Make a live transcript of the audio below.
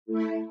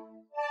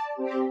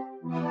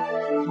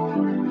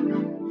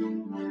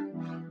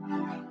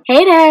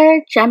Hey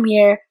there, Jem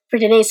here. For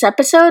today's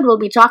episode, we'll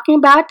be talking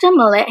about the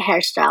mullet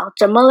hairstyle.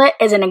 The mullet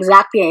isn't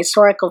exactly a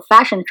historical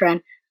fashion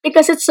trend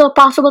because it's still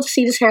possible to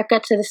see this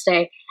haircut to this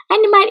day,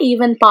 and you might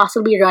even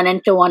possibly run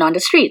into one on the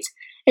streets.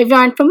 If you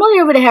aren't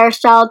familiar with the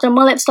hairstyle, the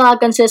mullet style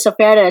consists of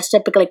hair that is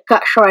typically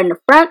cut short in the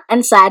front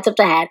and sides of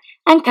the head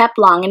and kept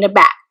long in the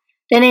back.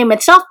 The name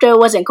itself, though,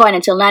 wasn't coined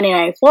until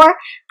 1994,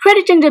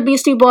 crediting the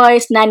Beastie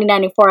Boys'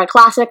 1994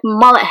 classic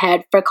mullet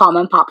head for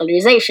common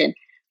popularization.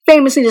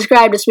 Famously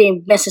described as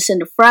being business in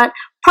the front,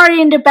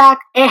 party in the back,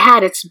 it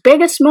had its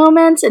biggest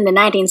moments in the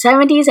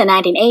 1970s and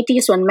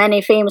 1980s when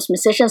many famous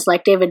musicians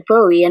like David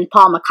Bowie and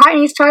Paul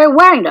McCartney started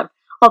wearing them.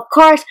 Of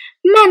course,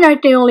 men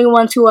aren't the only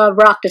ones who have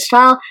rocked the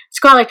style.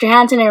 Scarlett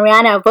Johansson and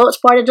Rihanna have both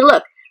sported the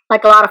look.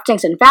 Like a lot of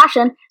things in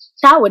fashion,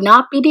 that would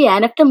not be the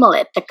end of the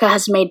mullet. The cut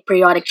has made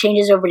periodic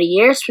changes over the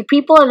years, with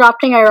people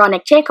adopting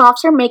ironic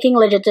takeoffs or making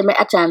legitimate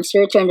attempts to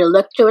return the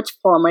look to its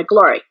former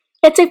glory.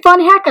 It's a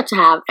fun haircut to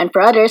have, and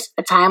for others,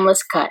 a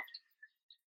timeless cut.